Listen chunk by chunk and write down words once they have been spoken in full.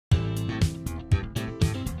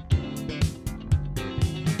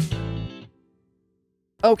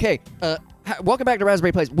Okay, welcome back to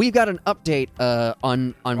Raspberry Place. We've got an update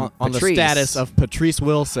on the status of Patrice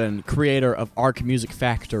Wilson, creator of Arc Music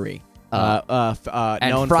Factory. And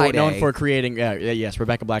known for creating yes,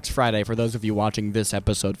 Rebecca Black's Friday, for those of you watching this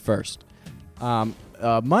episode first.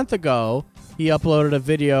 A month ago, he uploaded a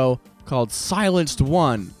video called Silenced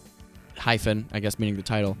One, hyphen, I guess meaning the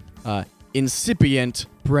title, incipient,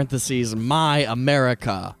 parentheses, My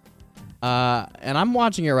America. And I'm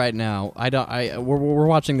watching it right now. We're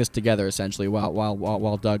watching this together essentially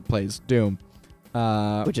while Doug plays Doom.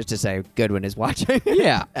 Which is to say, Goodwin is watching.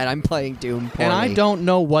 Yeah. And I'm playing Doom poorly. And I don't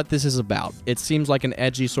know what this is about. It seems like an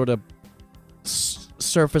edgy sort of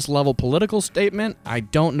surface level political statement. I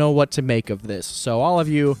don't know what to make of this. So all of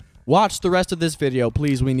you, watch the rest of this video,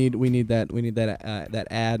 please. We need that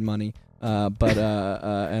ad money.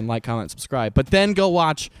 And like, comment, subscribe. But then go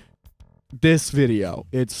watch this video.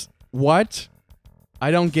 It's what?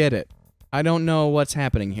 I don't get it. I don't know what's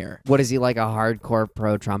happening here. What is he, like a hardcore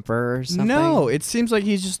pro-Trumper or something? No, it seems like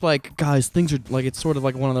he's just like, guys, things are like, it's sort of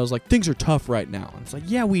like one of those like, things are tough right now. And it's like,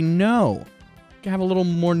 yeah, we know. You can have a little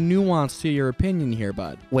more nuance to your opinion here,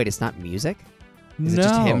 bud. Wait, it's not music? Is No. it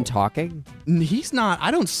just him talking? He's not. I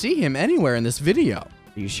don't see him anywhere in this video.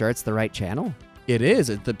 Are you sure it's the right channel? It is.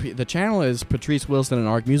 The channel is Patrice Wilson and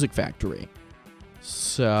Arc Music Factory.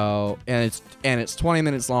 So, and it's 20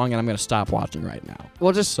 minutes long, and I'm gonna stop watching right now.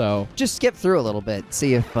 Well, just skip through a little bit,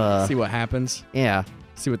 see if see what happens. Yeah.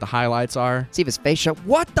 See what the highlights are. See if his face show.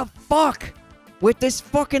 What the fuck with this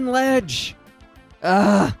fucking ledge? You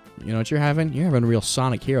know what you're having? You're having a real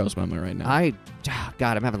Sonic Heroes moment right now.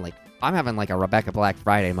 God, I'm having like a Rebecca Black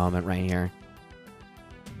Friday moment right here.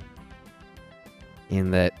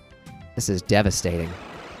 In that, this is devastating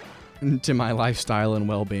to my lifestyle and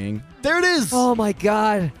well-being. There it is! Oh my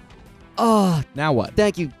god. Oh, now what?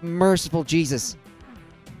 Thank you, merciful Jesus.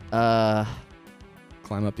 Climb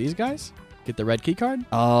up these guys? Get the red key card?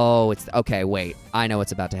 Oh, it's... Okay, wait. I know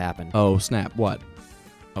what's about to happen. Oh, snap. What?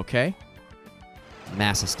 Okay.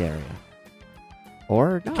 Mass hysteria.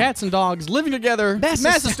 Or not. Cats and dogs living together.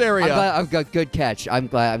 Mass hysteria. I've got good catch. I'm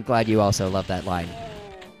glad you also love that line.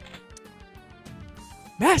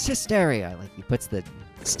 Mass hysteria. Like, he puts the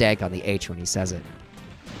stag on the H when he says it.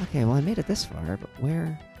 Okay, well, I made it this far, but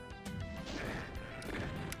where?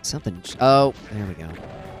 Something... Oh, there we go.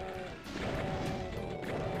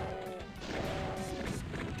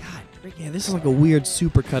 God. Yeah, this is like a weird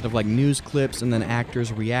supercut of like news clips and then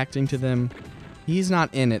actors reacting to them. He's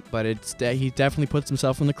not in it, but he definitely puts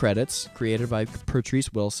himself in the credits. Created by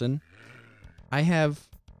Patrice Wilson. I have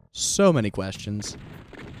so many questions.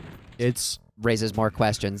 It's... Raises more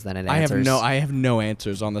questions than it answers. I have no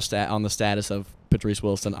answers on the status of Patrice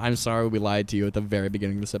Wilson. I'm sorry we lied to you at the very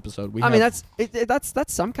beginning of this episode. I mean, that's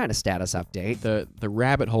some kind of status update. The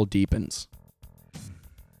rabbit hole deepens.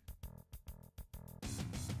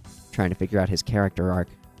 Trying to figure out his character arc.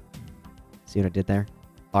 See what I did there?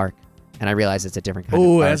 Arc. And I realize it's a different kind of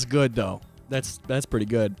arc. Oh, that's good though. That's pretty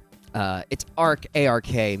good. It's Arc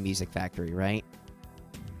ARK Music Factory, right?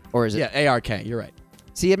 Or is it? Yeah, ARK. You're right.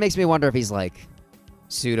 See, it makes me wonder if he's like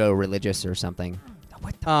pseudo-religious or something.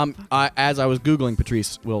 What the as I was Googling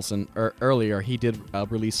Patrice Wilson earlier, he did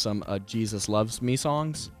release some Jesus Loves Me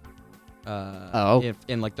songs.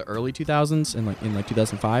 In like the early 2000s, in like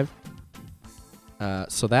 2005.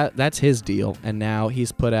 So that's his deal, and now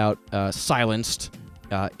he's put out Silenced,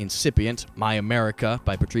 Incipient, My America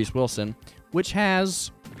by Patrice Wilson, which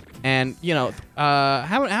has, and you know,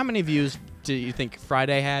 how many views do you think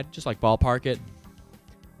Friday had? Just like ballpark it.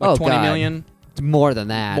 Like 20 million? It's more than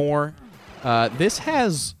that. More. This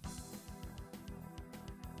has...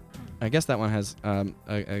 I guess that one has a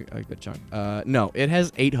good chunk. No, it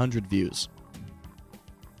has 800 views.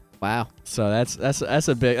 Wow. So that's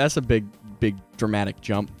a big dramatic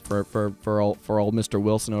jump for old Mr.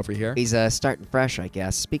 Wilson over here. He's starting fresh, I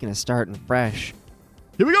guess. Speaking of starting fresh,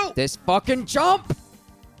 here we go. This fucking jump.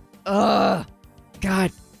 God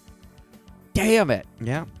damn it.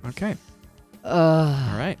 Yeah. Okay. All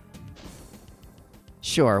right.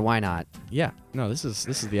 Sure, why not? Yeah. No, this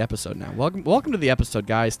is the episode now. Welcome to the episode,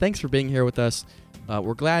 guys. Thanks for being here with us.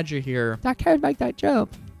 We're glad you're here. I can't make that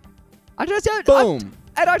jump. I just boom.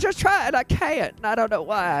 I just tried and I can't. And I don't know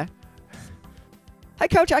why. Hey,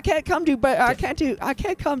 coach, I can't come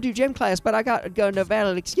to gym class, but I got to go into a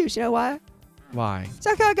valid excuse. You know why? Why? It's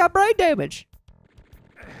like I got brain damage.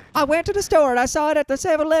 I went to the store and I saw it at the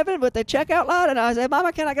 7-Eleven with the checkout line, and I said,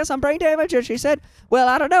 Mama, can I get some brain damage? And she said, well,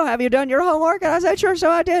 I don't know. Have you done your homework? And I said, sure, so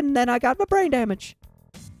I did, and then I got my brain damage.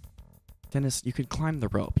 Dennis, you could climb the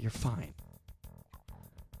rope. You're fine.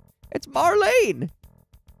 It's Marlene,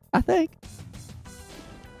 I think.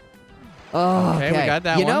 Oh, Okay, we got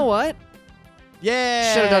that You one. know what?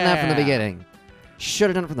 Yeah. Should have done that from the beginning. Should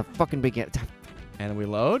have done it from the fucking beginning. And we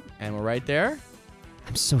load, and we're right there.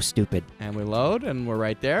 I'm so stupid. And we load, and we're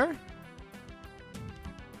right there.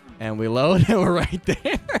 And we load, and we're right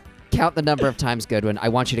there. Count the number of times, Goodwin. I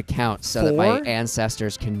want you to count so that 4? my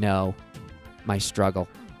ancestors can know my struggle.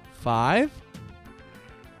 5.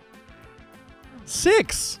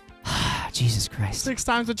 6. Jesus Christ. 6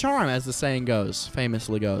 times the charm, as the saying goes,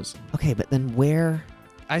 famously goes. Okay, but then where?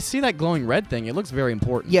 I see that glowing red thing. It looks very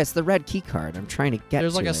important. Yes, the red key card. I'm trying to get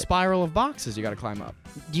There's like to a it. spiral of boxes you got to climb up.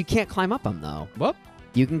 You can't climb up them, though. Whoop.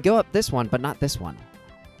 You can go up this one, but not this one.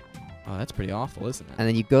 Oh, that's pretty awful, isn't it? And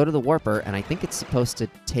then you go to the warper, and I think it's supposed to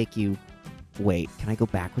take you... Wait, can I go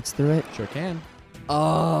backwards through it? Sure can.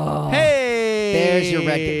 Oh. Hey! There's your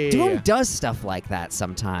red... Doom does stuff like that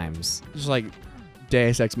sometimes. Just like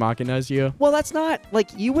Deus Ex Machina's you. Well, that's not... Like,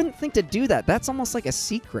 you wouldn't think to do that. That's almost like a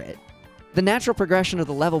secret. The natural progression of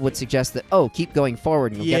the level would suggest that, oh, keep going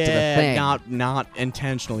forward and you'll get to the thing. not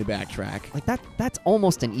intentionally backtrack. Like, that's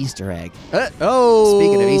almost an Easter egg. Oh!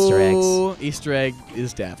 Speaking of Easter eggs. Easter egg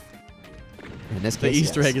is death. In this The case,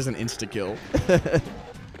 Easter yes. egg is an insta-kill. The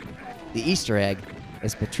Easter egg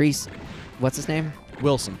is Patrice... What's his name?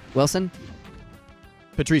 Wilson. Wilson?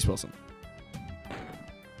 Patrice Wilson.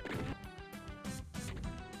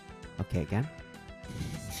 Okay, again.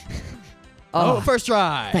 Oh, first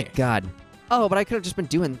try. Thank God. Oh, but I could have just been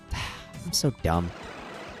doing... I'm so dumb.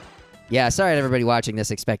 Yeah, sorry to everybody watching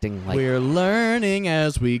this expecting, like, We're learning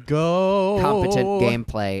as we go. competent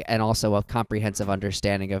gameplay and also a comprehensive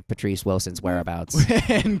understanding of Patrice Wilson's whereabouts.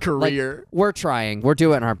 and career. Like, we're trying. We're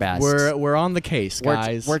doing our best. We're on the case,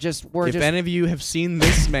 guys. We're just... if any of you have seen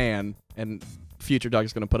this man, and Future Doug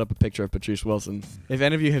is going to put up a picture of Patrice Wilson. If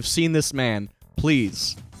any of you have seen this man,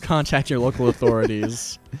 please contact your local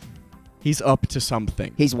authorities. He's up to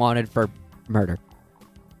something. He's wanted for murder.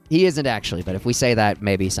 He isn't actually, but if we say that,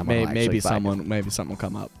 maybe someone will actually find him. Maybe something will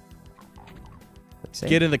come up. Let's see.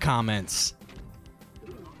 Get in the comments.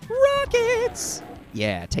 Rockets!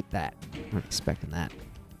 Yeah, take that. I wasn't expecting that.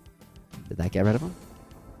 Did that get rid of him?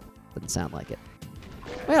 Doesn't sound like it.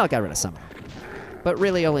 Well, it got rid of some of them. But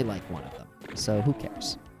really only like one of them. So who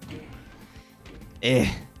cares?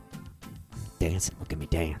 Dancing. Look at me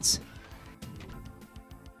dance.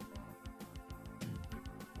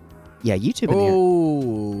 Yeah, YouTube in here.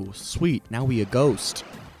 Oh, sweet. Now we a ghost.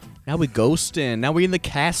 Now we ghosting. Now we in the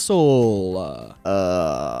castle.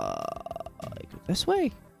 This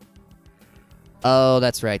way? Oh,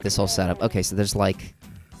 that's right. This whole setup. Okay, so there's like...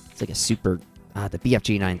 It's like a super... the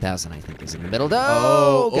BFG 9000, I think, is in the middle.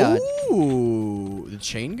 Oh, God. Ooh, the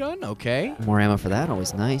chain gun? Okay. More ammo for that.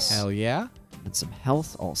 Always nice. Hell yeah. And some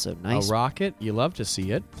health. Also nice. A rocket. You love to see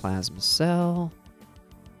it. Plasma cell.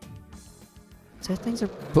 So things are...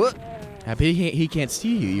 Happy he can't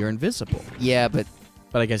see you. You're invisible. Yeah, but...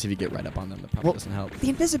 But I guess if you get right up on them, that probably doesn't help. The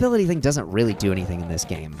invisibility thing doesn't really do anything in this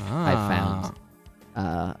game, Ah. I've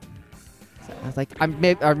found.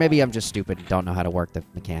 Like, maybe I'm just stupid and don't know how to work the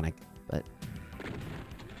mechanic, but...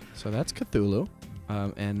 So that's Cthulhu.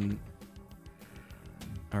 And...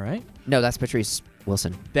 Alright. No, that's Patrice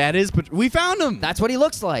Wilson. That is... We found him! That's what he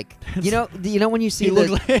looks like. You know when you see He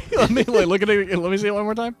looks like... Let me look at it. Let me see it one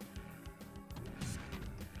more time.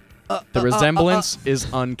 The resemblance is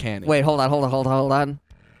uncanny. Wait, hold on.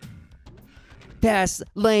 Pass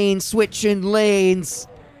lane, switching lanes.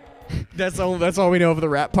 That's all we know of the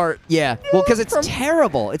rap part. Yeah, well, because it's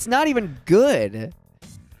terrible. It's not even good.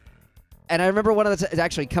 And I remember one of the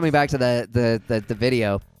actually coming back to the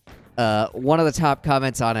video. One of the top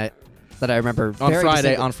comments on it that I remember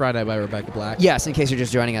on Friday by Rebecca Black. Yes, in case you're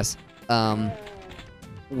just joining us,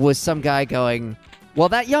 was some guy going, well,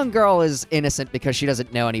 that young girl is innocent because she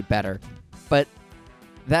doesn't know any better. But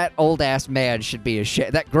that old-ass man should be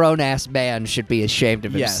ashamed. That grown-ass man should be ashamed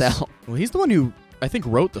of himself. Well, he's the one who, I think,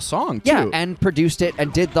 wrote the song, too. Yeah, and produced it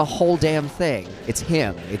and did the whole damn thing. It's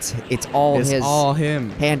him. It's all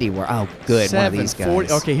him handiwork. Oh, good. One of these guys.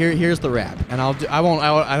 40, okay, here's the rap. And I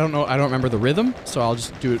don't remember the rhythm, so I'll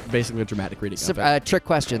just do it basically a dramatic reading of it. Trick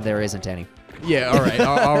question, there isn't any. Yeah, all right.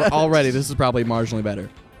 Already, this is probably marginally better.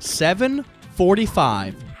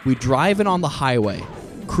 7:45. We driving on the highway.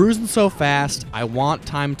 Cruising so fast, I want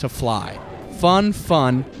time to fly. Fun,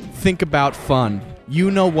 think about fun. You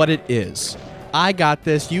know what it is. I got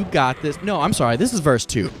this, you got this. No, I'm sorry. This is verse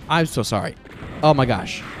 2. I'm so sorry. Oh my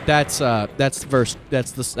gosh. That's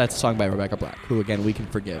the song by Rebecca Black, who again we can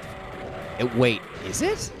forgive. Wait, is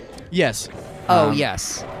it? Yes. Oh,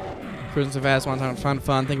 yes. Cruising so fast, one time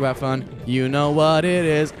fun, think about fun. You know what it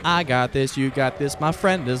is. I got this, you got this. My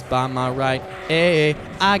friend is by my right. Hey,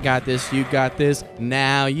 I got this, you got this.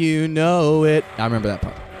 Now you know it. I remember that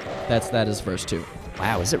part. That is verse 2.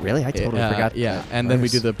 Wow, is it really? I totally forgot. Yeah, and then we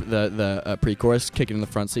do the pre-chorus, kicking in the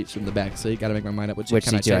front seats from the back seat. Got to make my mind up. Which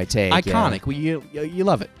seat do I take? Iconic. Yeah. You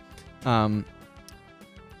love it. Oh,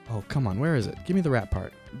 come on. Where is it? Give me the rap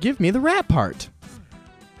part. Give me the rap part.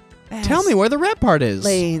 Tell me where the rap part is.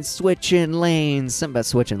 Lanes, switching lanes. Something about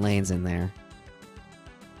switching lanes in there.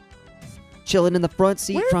 Chilling in the front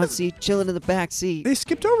seat, chilling in the back seat. They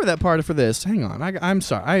skipped over that part for this. Hang on. I'm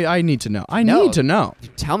sorry. I need to know. I need to know.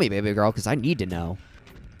 Tell me, baby girl, because I need to know.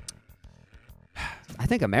 I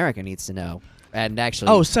think America needs to know. And actually...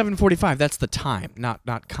 Oh, 7:45. That's the time,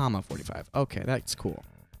 not comma 45. Okay, that's cool.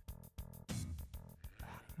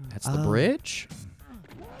 That's the bridge?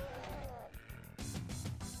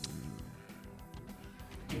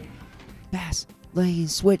 Fast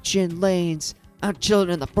lanes, switching lanes. I'm chilling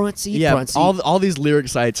in the front seat. Yeah, front seat. all these lyric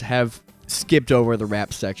sites have skipped over the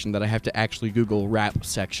rap section that I have to actually Google rap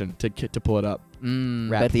section to pull it up.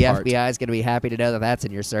 But the FBI is gonna be happy to know that that's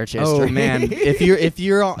in your search history. Oh man, if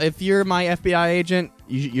you're my FBI agent,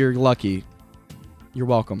 you're lucky. You're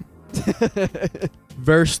welcome.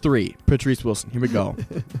 Verse 3, Patrice Wilson. Here we go.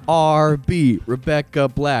 RB, Rebecca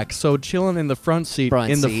Black. So chilling in the front seat,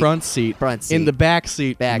 in the back seat, in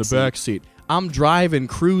the back seat. I'm driving,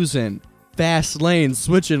 cruising, fast lanes,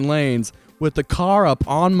 switching lanes, with the car up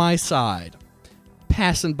on my side.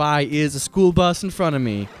 Passing by is a school bus in front of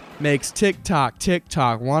me. Makes tick-tock,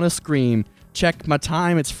 tick-tock, wanna scream. Check my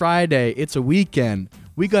time, it's Friday, it's a weekend.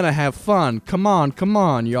 We gonna have fun. Come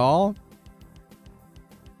on, y'all.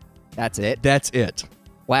 That's it? That's it.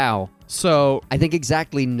 Wow. So... I think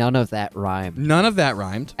exactly none of that rhymed. None of that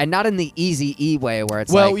rhymed. And not in the easy E way where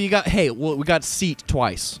it's we got seat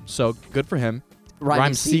twice, so good for him.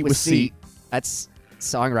 Rhyme seat with seat. That's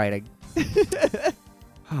songwriting.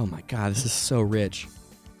 Oh my god, this is so rich.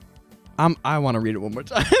 I want to read it one more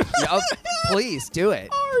time. Please, do it.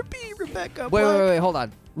 RB, Rebecca Black. Wait, hold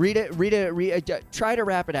on. Read it. Try to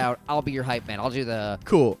rap it out. I'll be your hype man. I'll do the...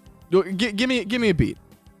 Cool. Give me a beat.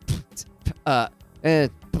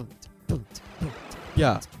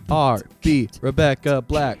 Yeah. R.B. Rebecca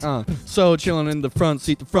Black. So chilling in the front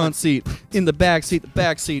seat, in the back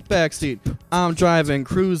seat. I'm driving,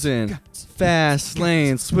 cruising, fast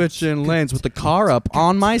lanes, switching lanes with the car up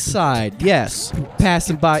on my side. Yes.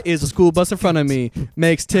 Passing by is a school bus in front of me.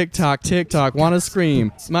 Makes tick-tock, tick-tock, wanna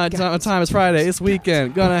scream. My time is Friday, it's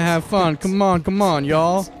weekend. Gonna have fun. Come on,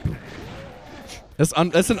 y'all. That's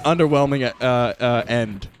an underwhelming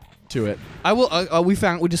end to it.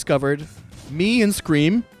 We discovered me and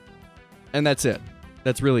Scream, and that's it.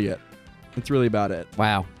 That's really it. That's really about it.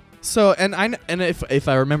 Wow. So, and if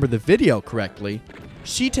I remember the video correctly,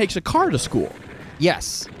 she takes a car to school.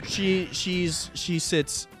 Yes. She's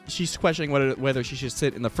questioning whether she should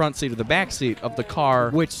sit in the front seat or the back seat of the car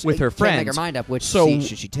with her friends. Can't make her mind up which seat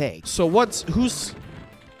should she take. So who's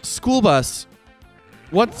school bus?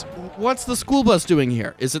 What's the school bus doing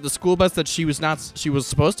here? Is it the school bus that she was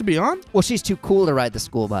supposed to be on? Well, she's too cool to ride the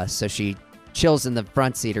school bus, so she chills in the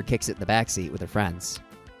front seat or kicks it in the back seat with her friends.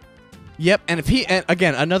 Yep, and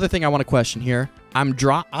again, another thing I want to question here. I'm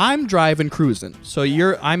driving, cruising. So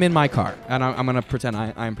I'm in my car, and I'm gonna pretend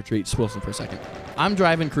I'm Patrice Wilson for a second. I'm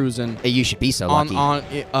driving, cruising. Hey, you should be so lucky.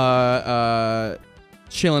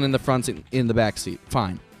 Chilling in the front seat, in the back seat.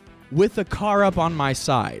 Fine. With the car up on my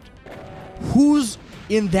side. Who's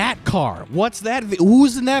in that car? What's that?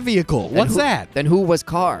 Who's in that vehicle? What's that? Then who was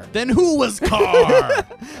car?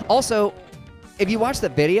 Also, if you watch the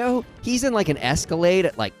video, he's in like an Escalade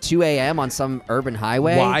at like 2 a.m. on some urban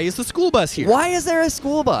highway. Why is the school bus here? Why is there a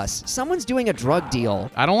school bus? Someone's doing a drug deal.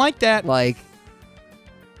 I don't like that. Like,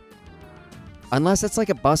 unless it's like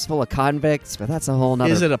a bus full of convicts, but that's a whole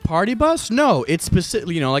nother... Is it a party bus? No, it's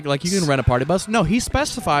specifically, like you can rent a party bus. No, he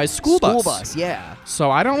specifies school bus. School bus, yeah. So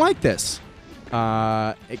I don't like this.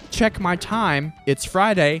 Check my time. It's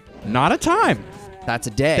Friday. Not a time. That's a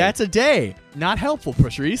day. That's a day. Not helpful,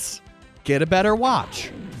 Patrice. Get a better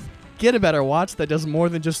watch. Get a better watch that does more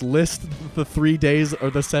than just list the 3 days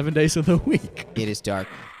or the 7 days of the week. It is dark.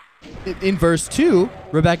 In verse 2,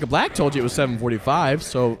 Rebecca Black told you it was 7:45,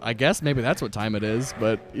 so I guess maybe that's what time it is.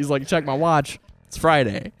 But he's like, check my watch. It's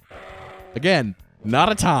Friday. Again,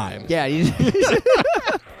 not a time. Yeah.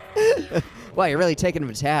 Wow, you're really taking him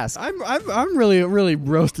to task. I'm really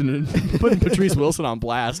roasting and putting Patrice Wilson on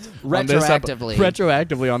blast.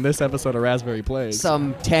 Retroactively on this episode of Raspberry Plays.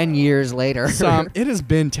 Some 10 years later. It has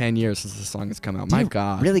been 10 years since this song has come out. Did My it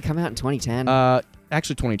God. Really come out in 2010?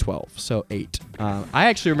 actually 2012, so 8. I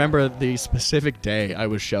actually remember the specific day I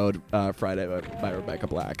was showed Friday by Rebecca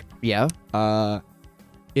Black. Yeah?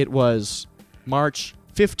 It was March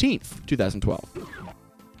 15th, 2012.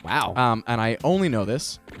 Wow. And I only know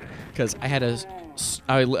this because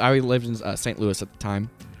I lived in St. Louis at the time.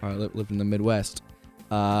 I lived in the Midwest.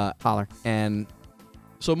 Holler. And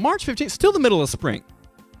so March 15th, still the middle of spring.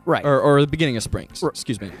 Right. Or the beginning of spring.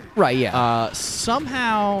 Excuse me. Right, yeah.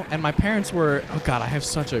 Somehow, and my parents were, oh God, I have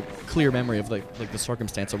such a clear memory of the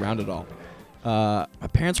circumstance around it all. My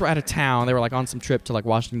parents were out of town. They were like on some trip to like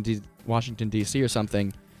Washington D.C. or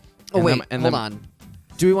something. Oh, wait, hold on.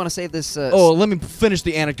 Do we want to save this? Let me finish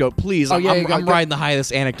the anecdote, please. Oh, yeah, I'm riding the high of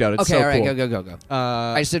this anecdote. It's okay, so all right, cool. go.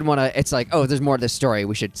 I just didn't want to. It's like, oh, there's more to this story.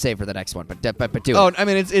 We should save for the next one, but do it. Oh, I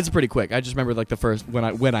mean, it's pretty quick. I just remember like the first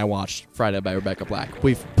when I watched Friday by Rebecca Black.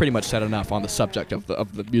 We've pretty much said enough on the subject of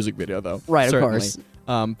the music video, though. Right, certainly. Of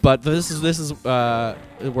course. But this is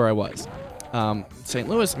where I was. St.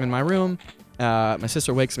 Louis. I'm in my room. My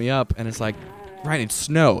sister wakes me up, and it's like, right, it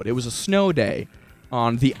snowed. It was a snow day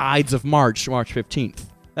on the Ides of March 15th.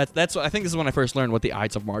 That's I think this is when I first learned what the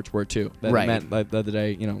Ides of March were too. That right. It meant like, the other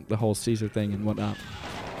day, the whole Caesar thing and whatnot.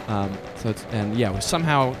 We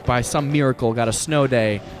somehow by some miracle got a snow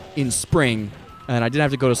day in spring, and I didn't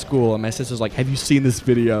have to go to school. And my sister's like, "Have you seen this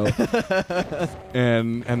video?"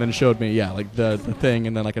 and then showed me, like the thing,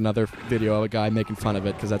 and then like another video of a guy making fun of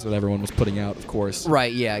it because that's what everyone was putting out, of course.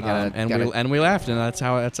 Right. Yeah. We laughed, and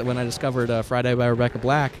that's when I discovered Friday by Rebecca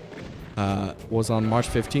Black. Was on March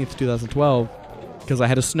 15th, 2012. Because I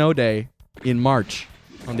had a snow day in March,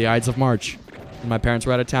 on the Ides of March, and my parents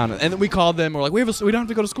were out of town. And then we called them. We're like, we don't have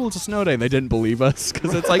to go to school. It's a snow day. And they didn't believe us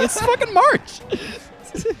because it's like, it's fucking March.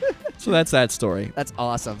 So that's that story. That's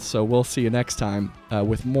awesome. So we'll see you next time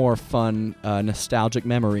with more fun, nostalgic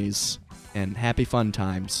memories and happy fun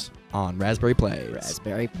times on Raspberry Plays.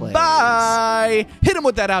 Raspberry Plays. Bye! Hit him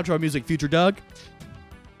with that outro music, Future Doug.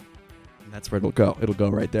 And that's where it'll go. It'll go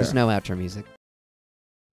right there. There's no outro music.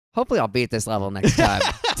 Hopefully I'll beat this level next time.